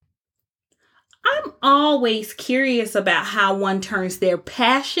always curious about how one turns their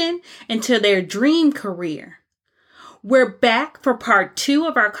passion into their dream career. We're back for part 2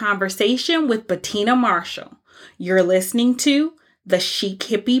 of our conversation with Bettina Marshall. You're listening to the Chic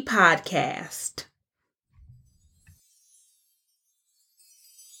Hippie Podcast.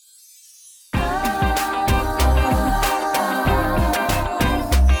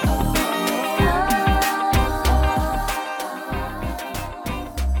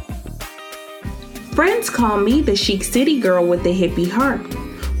 Friends call me the chic city girl with the hippie heart.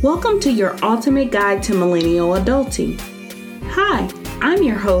 Welcome to your ultimate guide to millennial adulting. Hi, I'm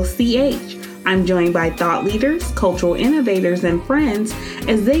your host, CH. I'm joined by thought leaders, cultural innovators, and friends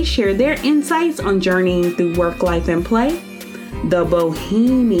as they share their insights on journeying through work, life, and play the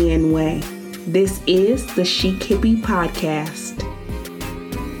bohemian way. This is the Chic Hippie Podcast.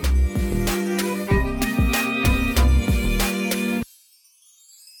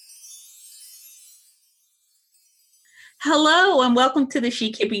 Hello and welcome to the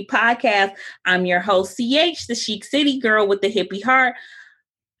Chic Hippie Podcast. I'm your host, CH, the Chic City Girl with the Hippie Heart.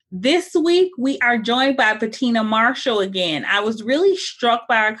 This week, we are joined by Bettina Marshall again. I was really struck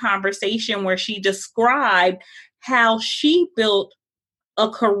by our conversation where she described how she built a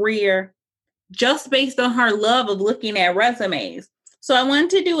career just based on her love of looking at resumes. So I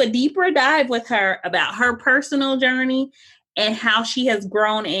wanted to do a deeper dive with her about her personal journey and how she has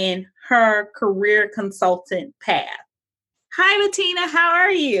grown in her career consultant path. Hi, Bettina. How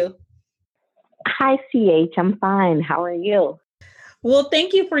are you? Hi, CH. I'm fine. How are you? Well,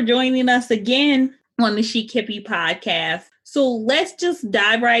 thank you for joining us again on the Chic Hippie Podcast. So let's just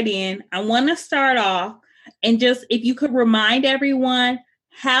dive right in. I want to start off and just, if you could remind everyone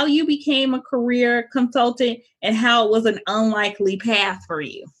how you became a career consultant and how it was an unlikely path for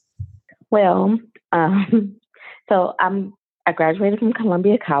you. Well, so I graduated from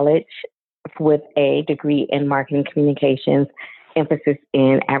Columbia College with a degree in marketing communications, emphasis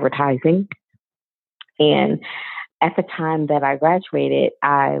in advertising. And at the time that I graduated,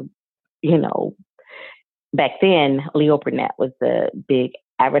 back then, Leo Burnett was the big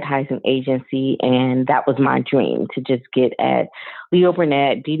advertising agency, and that was my dream to just get at Leo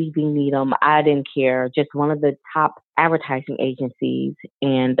Burnett, DDB Needham. I didn't care, just one of the top advertising agencies.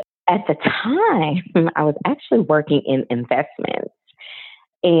 And at the time, I was actually working in investments,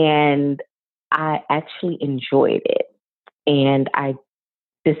 and I actually enjoyed it. And I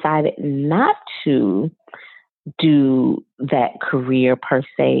decided not to do that career per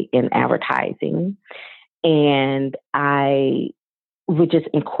se in advertising. And I would just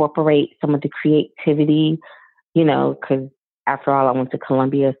incorporate some of the creativity, because after all, I went to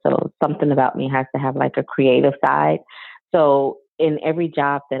Columbia. So something about me has to have like a creative side. So in every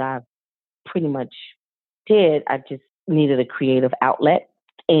job that I pretty much did, I just needed a creative outlet.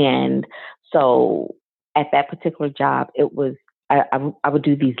 And so at that particular job, it was, I would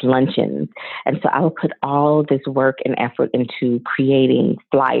do these luncheons. And so I would put all this work and effort into creating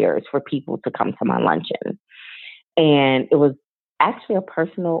flyers for people to come to my luncheon. And it was actually a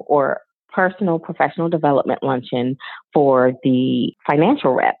personal professional development luncheon for the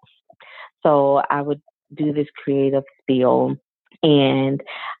financial reps. So I would do this creative spiel, and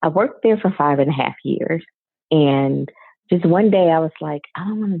I worked there for 5.5 years. And just one day I was like, I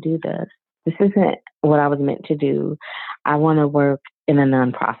don't want to do this. This isn't what I was meant to do. I want to work in a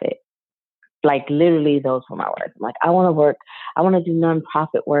nonprofit. Like literally those were my words. I'm like, I want to do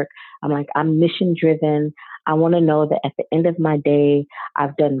nonprofit work. I'm like, I'm mission driven. I want to know that at the end of my day,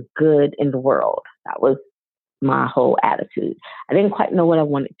 I've done good in the world. That was my whole attitude. I didn't quite know what I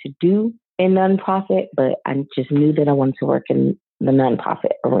wanted to do in nonprofit, but I just knew that I wanted to work in the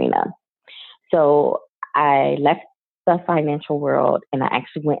nonprofit arena. So I left the financial world and I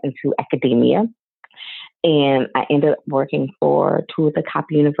actually went into academia. And I ended up working for 2 of the top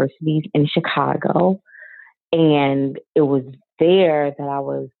universities in Chicago. And it was there that I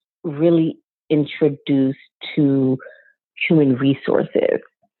was really introduced to human resources.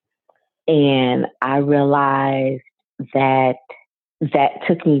 And I realized that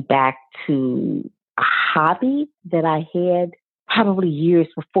took me back to a hobby that I had probably years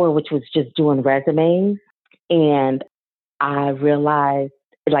before, which was just doing resumes. And I realized,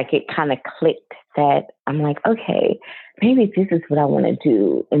 like, it kind of clicked that I'm like, okay, maybe this is what I want to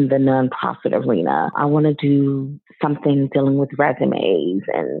do in the nonprofit arena. I want to do something dealing with resumes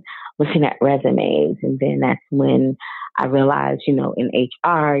and looking at resumes. And then that's when I realized, in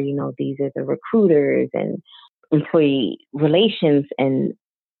HR, these are the recruiters and employee relations, and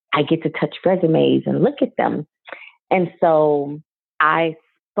I get to touch resumes and look at them. And so I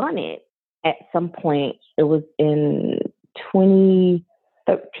spun it at some point. It was in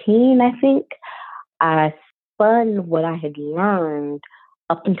 2013, I think. I spun what I had learned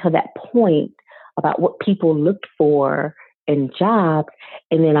up until that point about what people looked for in jobs.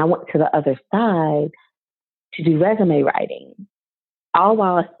 And then I went to the other side to do resume writing, all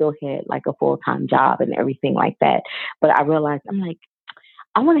while I still had like a full-time job and everything like that. But I realized, I'm like,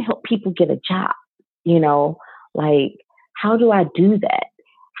 I want to help people get a job, you know, like, how do I do that?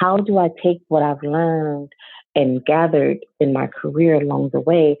 How do I take what I've learned and gathered in my career along the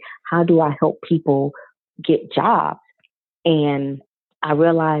way? How do I help people get jobs? And I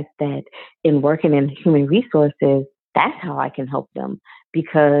realized that in working in human resources, that's how I can help them,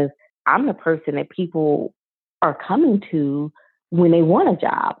 because I'm the person that people are coming to when they want a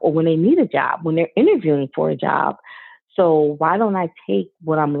job or when they need a job, when they're interviewing for a job. So why don't I take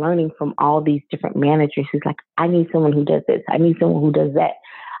what I'm learning from all these different managers who's like, I need someone who does this. I need someone who does that.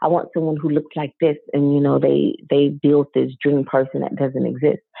 I want someone who looks like this. And, you know, they built this dream person that doesn't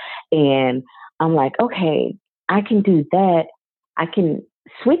exist. And I'm like, okay, I can do that. I can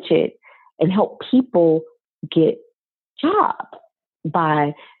switch it and help people get jobs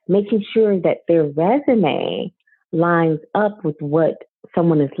by making sure that their resume lines up with what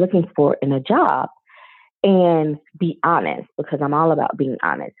someone is looking for in a job, and be honest, because I'm all about being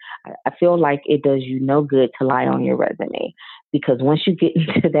honest. I feel like it does you no good to lie on your resume, because once you get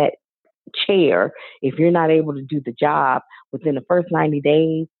into that chair, if you're not able to do the job within the first 90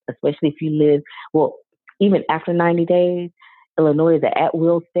 days, especially if you live, well, even after 90 days, Illinois is an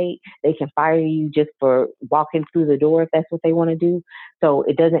at-will state. They can fire you just for walking through the door if that's what they want to do. So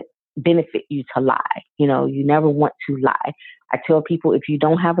it doesn't benefit you to lie. You know, you never want to lie. I tell people, if you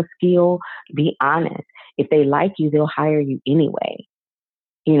don't have a skill, be honest. If they like you, they'll hire you anyway.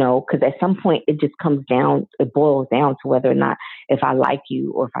 You know, because at some point it just comes down, it boils down to whether or not if I like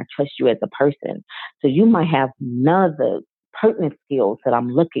you or if I trust you as a person. So you might have none of the pertinent skills that I'm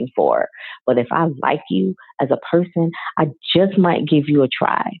looking for, but if I like you as a person, I just might give you a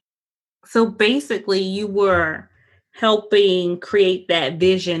try. So basically, you were helping create that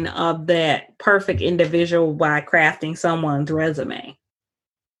vision of that perfect individual by crafting someone's resume.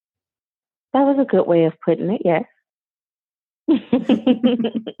 That was a good way of putting it, yes.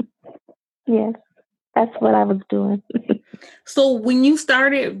 Yes, that's what I was doing. So when you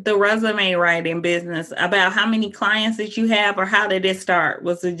started the resume writing business, about how many clients did you have, or how did it start?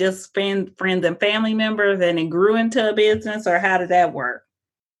 Was it just friends and family members and it grew into a business, or how did that work?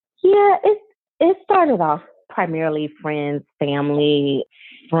 Yeah, it started off primarily friends, family,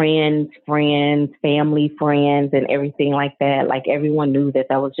 family, friends, and everything like that. Like, everyone knew that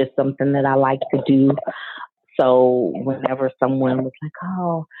that was just something that I liked to do. So whenever someone was like,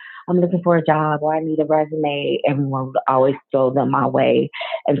 "Oh, I'm looking for a job," or "I need a resume," everyone would always throw them my way.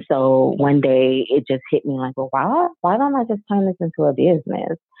 And so one day it just hit me like, well, why don't I just turn this into a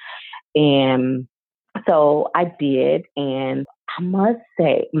business? And so I did. And I must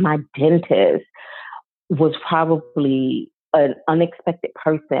say, my dentist was probably an unexpected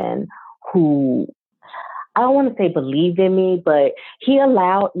person who, I don't want to say believed in me, but he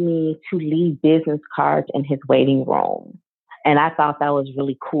allowed me to leave business cards in his waiting room. And I thought that was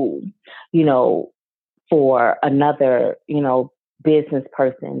really cool, you know, for another, you know, business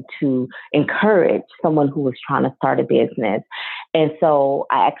person to encourage someone who was trying to start a business. And so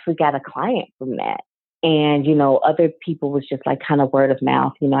I actually got a client from that. And, you know, other people was just like kind of word of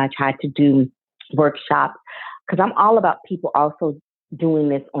mouth. You know, I tried to do workshops because I'm all about people also doing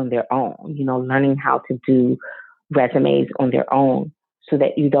this on their own, you know, learning how to do resumes on their own so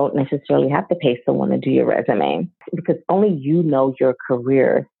that you don't necessarily have to pay someone to do your resume, because only you know your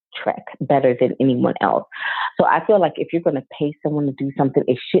career track better than anyone else. So I feel like if you're going to pay someone to do something,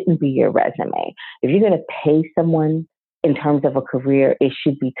 it shouldn't be your resume. If you're going to pay someone in terms of a career, it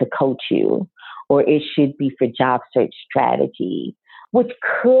should be to coach you, or it should be for job search strategy, which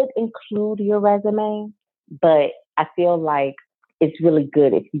could include your resume. But I feel like it's really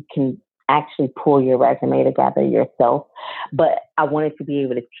good if you can actually pull your resume together yourself. But I wanted to be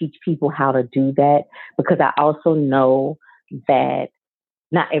able to teach people how to do that, because I also know that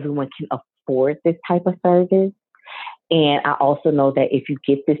not everyone can afford this type of service. And I also know that if you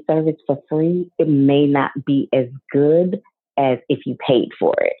get this service for free, it may not be as good as if you paid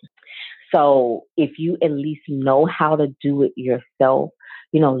for it. So if you at least know how to do it yourself,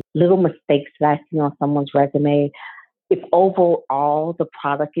 you know, little mistakes that I see on someone's resume, if overall the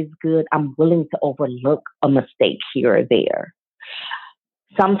product is good, I'm willing to overlook a mistake here or there.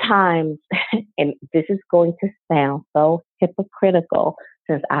 Sometimes, and this is going to sound so hypocritical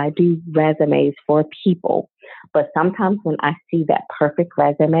since I do resumes for people, but sometimes when I see that perfect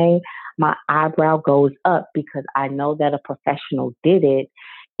resume, my eyebrow goes up because I know that a professional did it.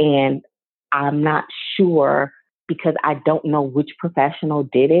 And I'm not sure because I don't know which professional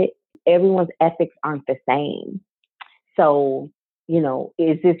did it. Everyone's ethics aren't the same. So,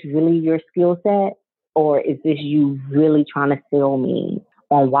 is this really your skill set, or is this you really trying to sell me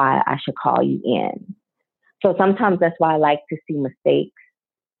on why I should call you in? So sometimes that's why I like to see mistakes,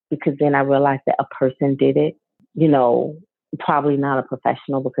 because then I realize that a person did it, probably not a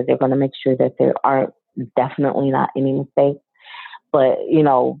professional, because they're going to make sure that there are definitely not any mistakes. But,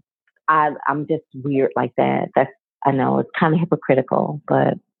 I'm just weird like that. I know it's kind of hypocritical,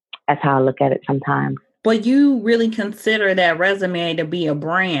 but that's how I look at it sometimes. But you really consider that resume to be a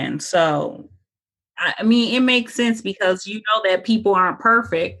brand. So, I mean, it makes sense because you know that people aren't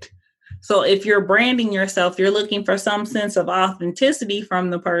perfect. So if you're branding yourself, you're looking for some sense of authenticity from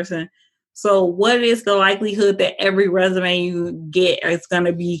the person. So what is the likelihood that every resume you get is going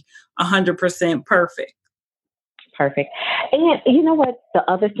to be 100% perfect? Perfect. And you know what? The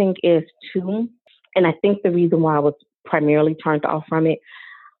other thing is too, and I think the reason why I was primarily turned off from it,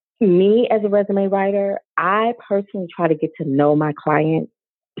 me as a resume writer, I personally try to get to know my clients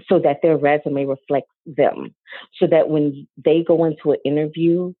so that their resume reflects them. So that when they go into an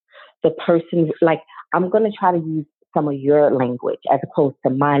interview, the person, like, I'm going to try to use some of your language as opposed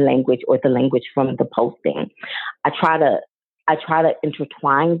to my language or the language from the posting. I try to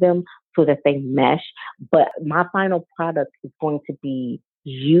intertwine them so that they mesh, but my final product is going to be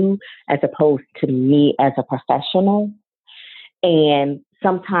you as opposed to me as a professional. And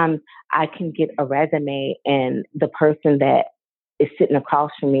sometimes I can get a resume and the person that is sitting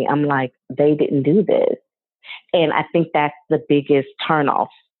across from me, I'm like, they didn't do this. And I think that's the biggest turnoff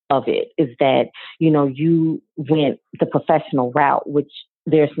of it, is that, you went the professional route, which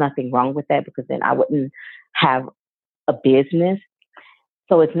there's nothing wrong with that, because then I wouldn't have a business.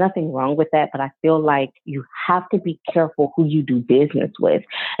 So it's nothing wrong with that, but I feel like you have to be careful who you do business with,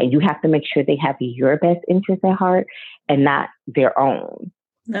 and you have to make sure they have your best interest at heart and not their own.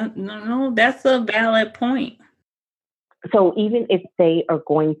 No, that's a valid point. So even if they are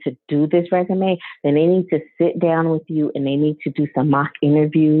going to do this resume, then they need to sit down with you and they need to do some mock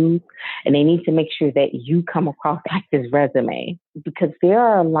interviews, and they need to make sure that you come across like this resume, because there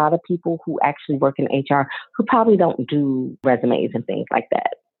are a lot of people who actually work in HR who probably don't do resumes and things like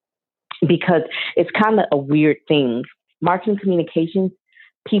that, because it's kind of a weird thing. Marketing communications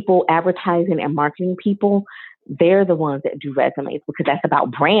people, advertising and marketing people, they're the ones that do resumes because that's about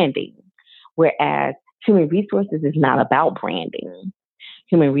branding. Whereas human resources is not about branding.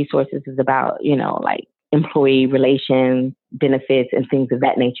 Human resources is about, like employee relations, benefits, and things of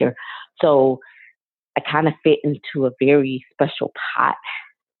that nature. So I kind of fit into a very special pot.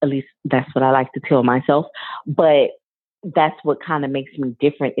 At least that's what I like to tell myself. But that's what kind of makes me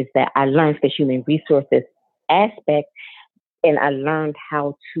different, is that I learned the human resources aspect, and I learned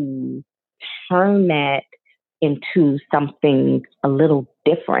how to turn that into something a little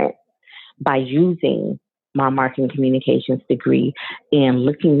different by using my marketing communications degree and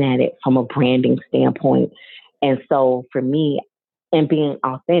looking at it from a branding standpoint. And so for me, and being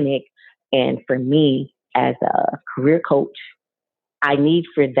authentic, and for me as a career coach, I need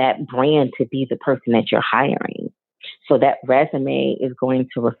for that brand to be the person that you're hiring. So that resume is going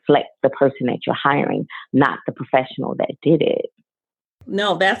to reflect the person that you're hiring, not the professional that did it.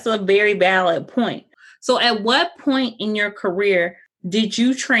 No, that's a very valid point. So at what point in your career did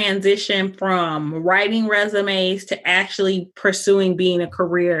you transition from writing resumes to actually pursuing being a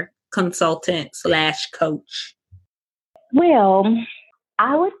career consultant / coach? Well,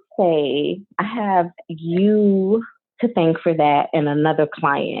 I would say I have you to thank for that, and another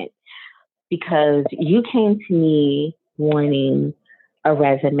client, because you came to me wanting a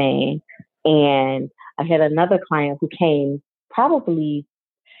resume, and I had another client who came probably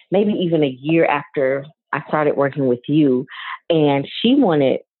maybe even a year after I started working with you, and she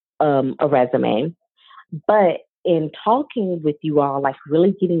wanted a resume. But in talking with you all, like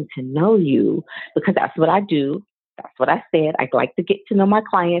really getting to know you, because that's what I do. That's what I said. I like to get to know my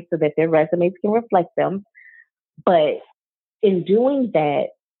clients so that their resumes can reflect them. But in doing that,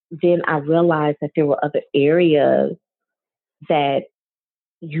 then I realized that there were other areas that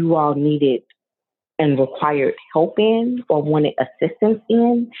you all needed and required help in or wanted assistance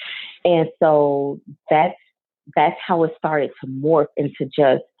in. And so that's how it started to morph into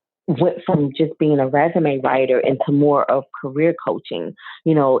just went from just being a resume writer into more of career coaching.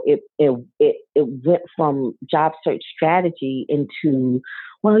 It went from job search strategy into,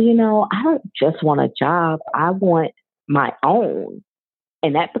 well, I don't just want a job. I want my own.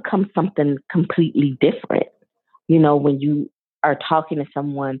 And that becomes something completely different. When you are talking to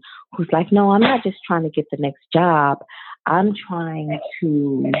someone who's like, no, I'm not just trying to get the next job. I'm trying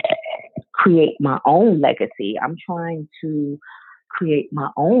to create my own legacy. I'm trying to create my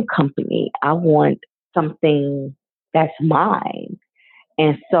own company. I want something that's mine.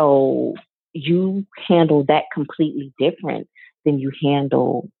 And so you handle that completely different than you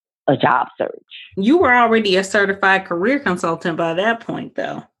handle a job search. You were already a certified career consultant by that point,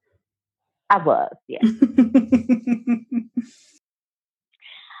 though. I was, yeah.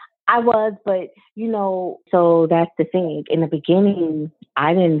 I was, but so that's the thing. In the beginning,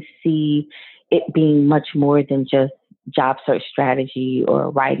 I didn't see it being much more than just job search strategy or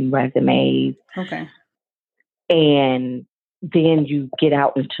writing resumes. Okay. And then you get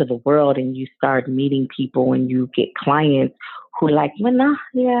out into the world and you start meeting people and you get clients who are like, well, no,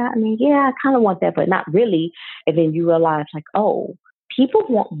 I kind of want that, but not really. And then you realize like, oh, people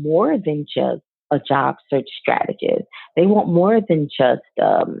want more than just a job search strategist. They want more than just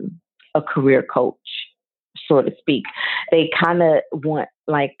a career coach, so to speak. They kind of want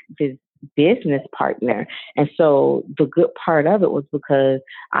like this business partner. And so the good part of it was because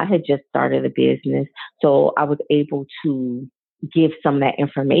I had just started a business. So I was able to give some of that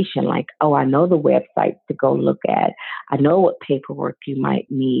information like, oh, I know the website to go look at. I know what paperwork you might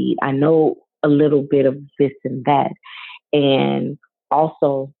need. I know a little bit of this and that. And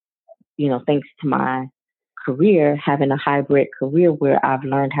also, thanks to my career, having a hybrid career where I've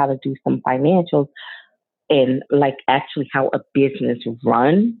learned how to do some financials and like actually how a business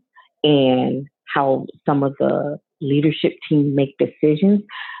runs and how some of the leadership team make decisions,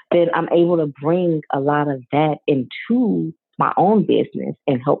 then I'm able to bring a lot of that into my own business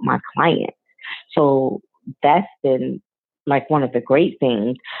and help my clients. So that's been like one of the great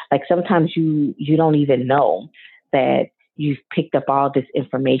things. Like sometimes you don't even know that you've picked up all this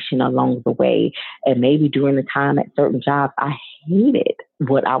information along the way. And maybe during the time at certain jobs, I hated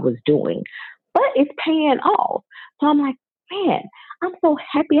what I was doing, but it's paying off. So I'm like, man, I'm so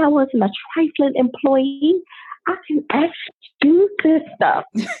happy I wasn't a trifling employee. I can actually do this stuff.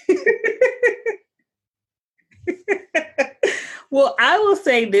 Well, I will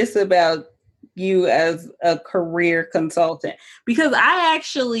say this about you as a career consultant, because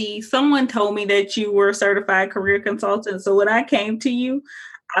someone told me that you were a certified career consultant. So when I came to you,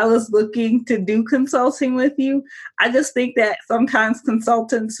 I was looking to do consulting with you. I just think that sometimes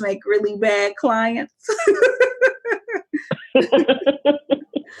consultants make really bad clients.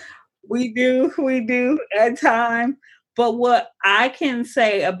 We do at times. But what I can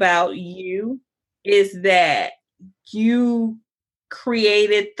say about you is that you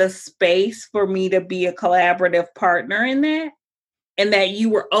created the space for me to be a collaborative partner in that, and that you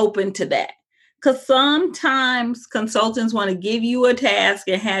were open to that. Because sometimes consultants want to give you a task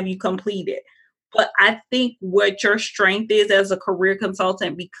and have you complete it. But I think what your strength is as a career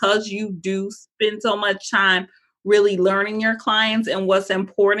consultant, because you do spend so much time really learning your clients and what's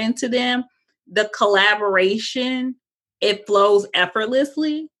important to them, the collaboration, it flows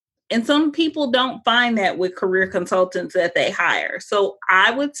effortlessly. And some people don't find that with career consultants that they hire. So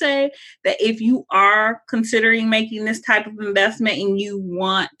I would say that if you are considering making this type of investment and you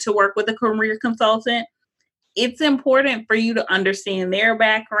want to work with a career consultant, it's important for you to understand their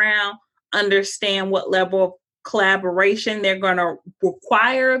background, understand what level of collaboration they're going to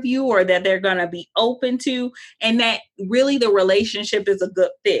require of you or that they're going to be open to, and that really the relationship is a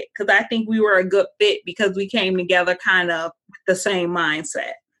good fit. Because I think we were a good fit because we came together kind of with the same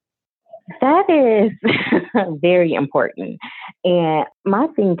mindset. That is very important. And my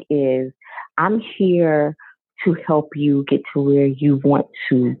thing is, I'm here to help you get to where you want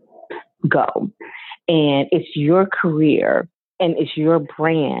to go. And it's your career and it's your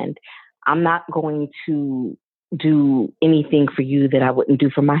brand. I'm not going to do anything for you that I wouldn't do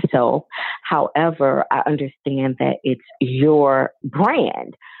for myself. However, I understand that it's your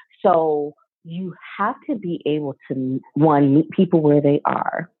brand. So you have to be able to, one, meet people where they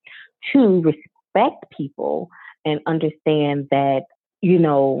are, two, respect people and understand that,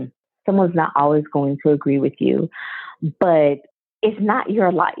 someone's not always going to agree with you, but it's not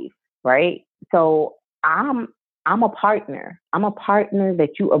your life, right? So I'm a partner. I'm a partner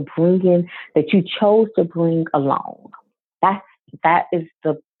that you are bringing, that you chose to bring along. That is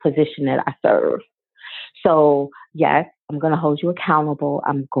the position that I serve. So yes, I'm going to hold you accountable.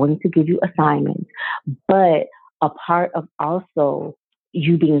 I'm going to give you assignments, but a part of also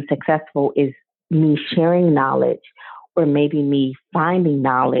you being successful is me sharing knowledge or maybe me finding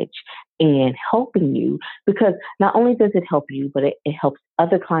knowledge and helping you, because not only does it help you, but it helps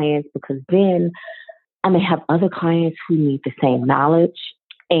other clients, because then I may have other clients who need the same knowledge.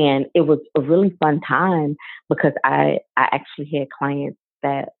 And it was a really fun time because I actually had clients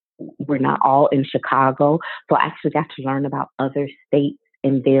that were not all in Chicago. So I actually got to learn about other states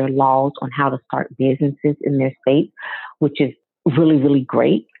and their laws on how to start businesses in their state, which is really, really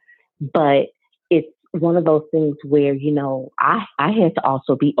great. But it's one of those things where, I had to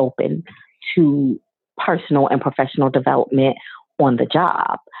also be open to personal and professional development on the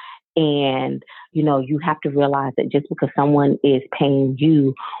job. And, you have to realize that just because someone is paying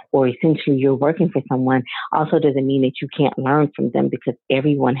you or essentially you're working for someone also doesn't mean that you can't learn from them, because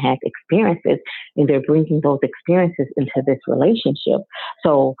everyone has experiences and they're bringing those experiences into this relationship.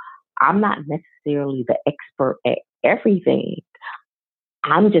 So I'm not necessarily the expert at everything.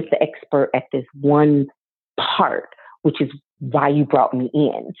 I'm just the expert at this one part, which is why you brought me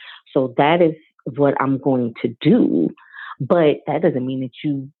in. So that is what I'm going to do. But that doesn't mean that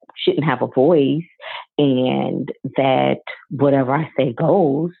you shouldn't have a voice and that whatever I say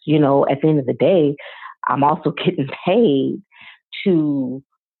goes. At the end of the day, I'm also getting paid to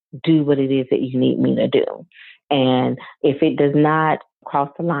do what it is that you need me to do. And if it does not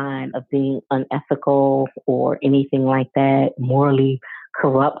cross the line of being unethical or anything like that, morally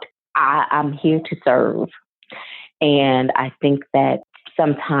corrupt, I'm here to serve. And I think that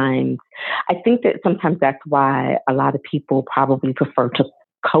sometimes that's why a lot of people probably prefer to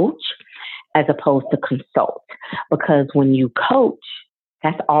coach as opposed to consult. Because when you coach,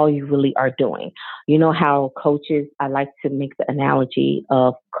 that's all you really are doing. You know how coaches, I like to make the analogy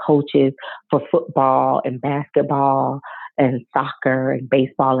of coaches for football and basketball and soccer and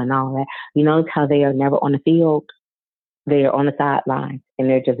baseball and all that. You notice how they are never on the field? They are on the sidelines and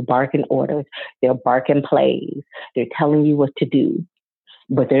they're just barking orders. They're barking plays. They're telling you what to do,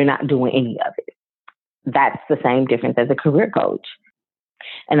 but they're not doing any of it. That's the same difference as a career coach.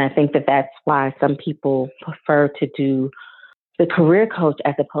 And I think that that's why some people prefer to do the career coach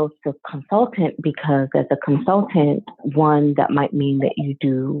as opposed to consultant, because as a consultant, one, that might mean that you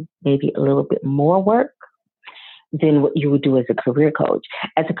do maybe a little bit more work than what you would do as a career coach.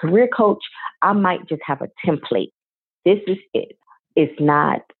 As a career coach, I might just have a template. This is it. It's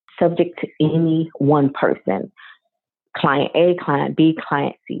not subject to any one person. Client A, client B,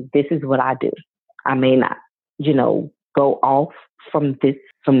 client C. This is what I do. I may not, go off from this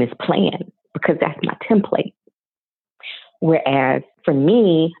plan because that's my template. Whereas for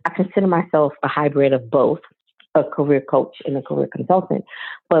me, I consider myself a hybrid of both, a career coach and a career consultant.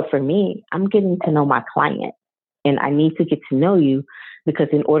 But for me, I'm getting to know my client, and I need to get to know you, because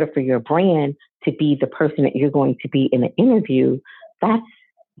in order for your brand to be the person that you're going to be in an interview, that's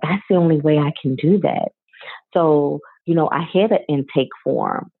the only way I can do that. So, I had an intake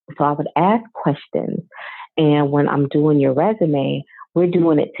form. So I would ask questions. And when I'm doing your resume, we're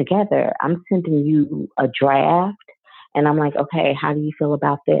doing it together. I'm sending you a draft and I'm like, okay, how do you feel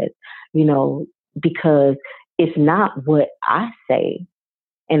about this? Because it's not what I say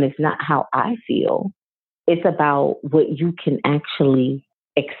and it's not how I feel. It's about what you can actually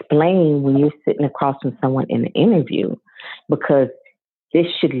explain when you're sitting across from someone in an interview, because this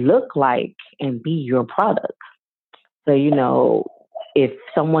should look like and be your product. So, if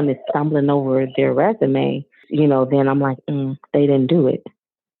someone is stumbling over their resume, then I'm like, they didn't do it.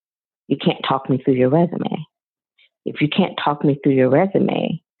 You can't talk me through your resume. If you can't talk me through your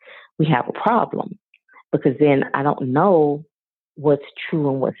resume, we have a problem, because then I don't know what's true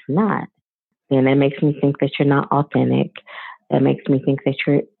and what's not. And that makes me think that you're not authentic. That makes me think that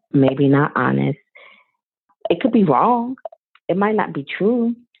you're maybe not honest. It could be wrong. It might not be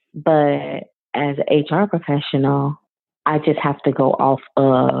true, but as an HR professional, I just have to go off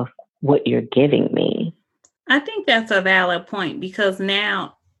of what you're giving me. I think that's a valid point, because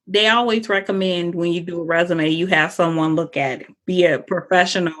now they always recommend when you do a resume, you have someone look at it, be a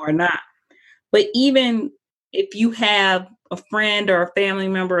professional or not. But even if you have a friend or a family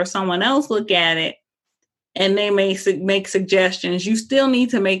member or someone else look at it and they may make suggestions, you still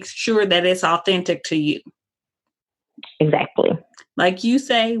need to make sure that it's authentic to you. Exactly. Like you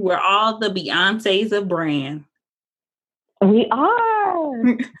say, we're all the Beyoncés of brand. We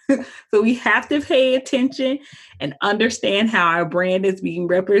are. So we have to pay attention and understand how our brand is being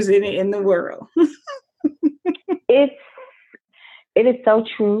represented in the world. It is so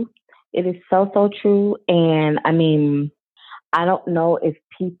true. It is so true. And I mean, I don't know if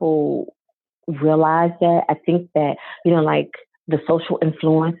people realize that. I think that, like the social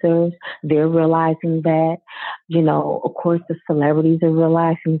influencers, they're realizing that, of course the celebrities are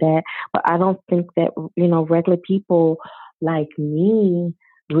realizing that, but I don't think that, regular people like me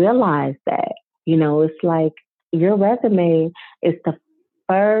realize that. It's like your resume is the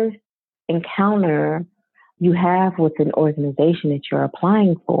first encounter you have with an organization that you're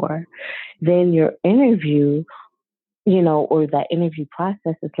applying for. Then your interview, or that interview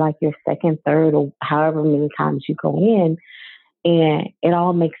process is like your second, third, or however many times you go in. And it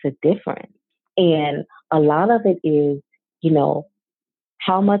all makes a difference. And a lot of it is,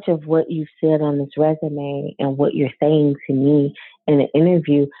 how much of what you said on this resume and what you're saying to me in an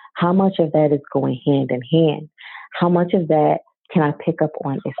interview, how much of that is going hand in hand? How much of that can I pick up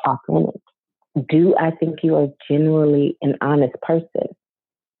on is authentic? Do I think you are genuinely an honest person?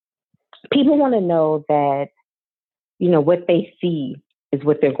 People want to know that, what they see is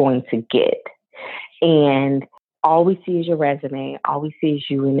what they're going to get. And all we see is your resume, all we see is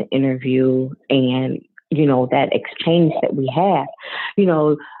you in the interview, and that exchange that we have.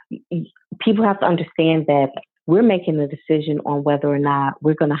 People have to understand that we're making a decision on whether or not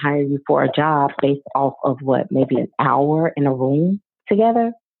we're going to hire you for a job based off of maybe an hour in a room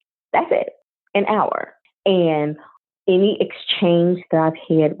together. That's it, an hour. And any exchange that I've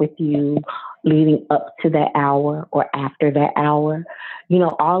had with you leading up to that hour or after that hour,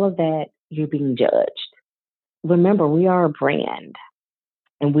 all of that, you're being judged. Remember, we are a brand,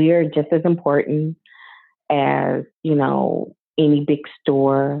 and we are just as important as, any big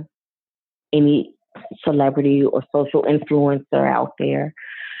store, any celebrity or social influencer out there.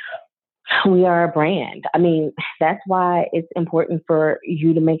 We are a brand. I mean, that's why it's important for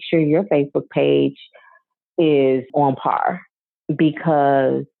you to make sure your Facebook page is on par,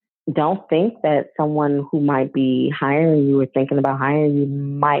 because don't think that someone who might be hiring you or thinking about hiring you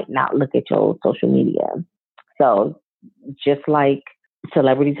might not look at your social media. So just like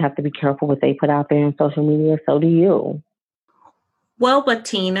celebrities have to be careful what they put out there on social media, so do you. Well,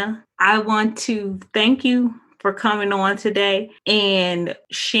 Bettina, I want to thank you for coming on today and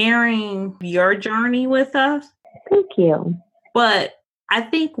sharing your journey with us. Thank you. But I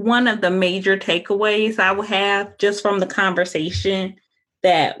think one of the major takeaways I would have just from the conversation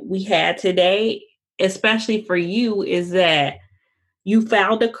that we had today, especially for you, is that you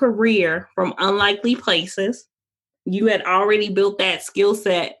found a career from unlikely places. You had already built that skill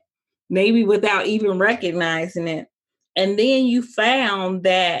set, maybe without even recognizing it. And then you found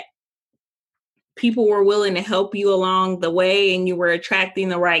that people were willing to help you along the way, and you were attracting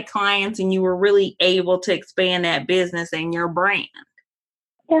the right clients, and you were really able to expand that business and your brand.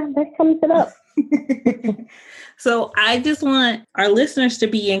 Yeah, that sums it up. So I just want our listeners to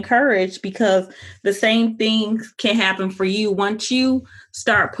be encouraged, because the same things can happen for you. Once you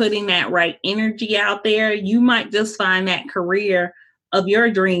start putting that right energy out there, you might just find that career of your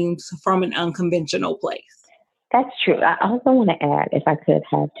dreams from an unconventional place. That's true. I also want to add, if I could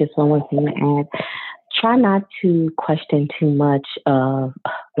have just one more thing to add, try not to question too much of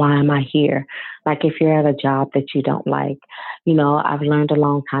why am I here? Like if you're at a job that you don't like, I've learned a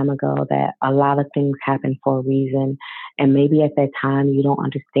long time ago that a lot of things happen for a reason. And maybe at that time you don't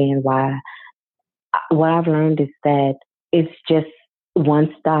understand why. What I've learned is that it's just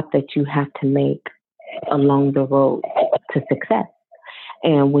one stop that you have to make along the road to success.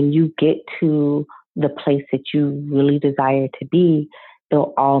 And when you get to the place that you really desire to be,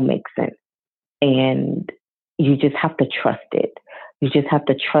 it'll all make sense. And you just have to trust it. You just have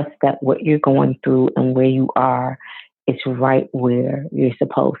to trust that what you're going through and where you are is right where you're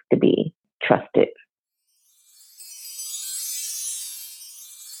supposed to be. Trust it.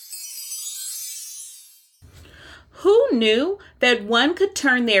 Who knew that one could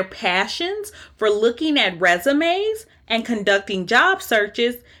turn their passions for looking at resumes and conducting job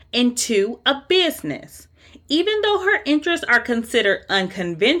searches into a business? Even though her interests are considered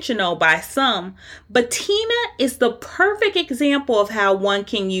unconventional by some, Bettina is the perfect example of how one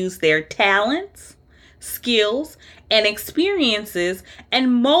can use their talents, skills, and experiences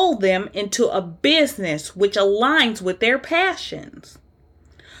and mold them into a business which aligns with their passions.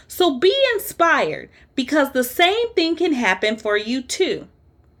 So be inspired, because the same thing can happen for you too.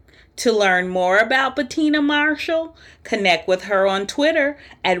 To learn more about Bettina Marshall, connect with her on Twitter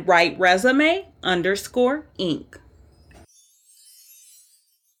at WriteResume_Inc.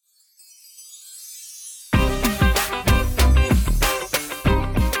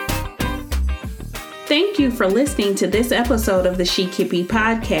 Thank you for listening to this episode of the She Kippy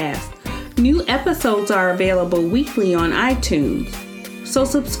podcast. New episodes are available weekly on iTunes. So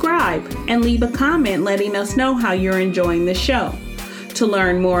subscribe and leave a comment letting us know how you're enjoying the show. To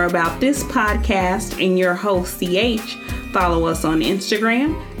learn more about this podcast and your host, CH, follow us on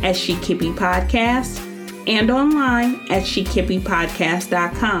Instagram at She Kippy Podcast and online at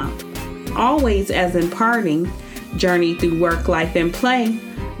SheKippyPodcast.com. Always as in parting, journey through work, life, and play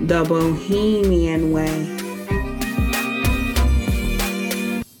the Bohemian way.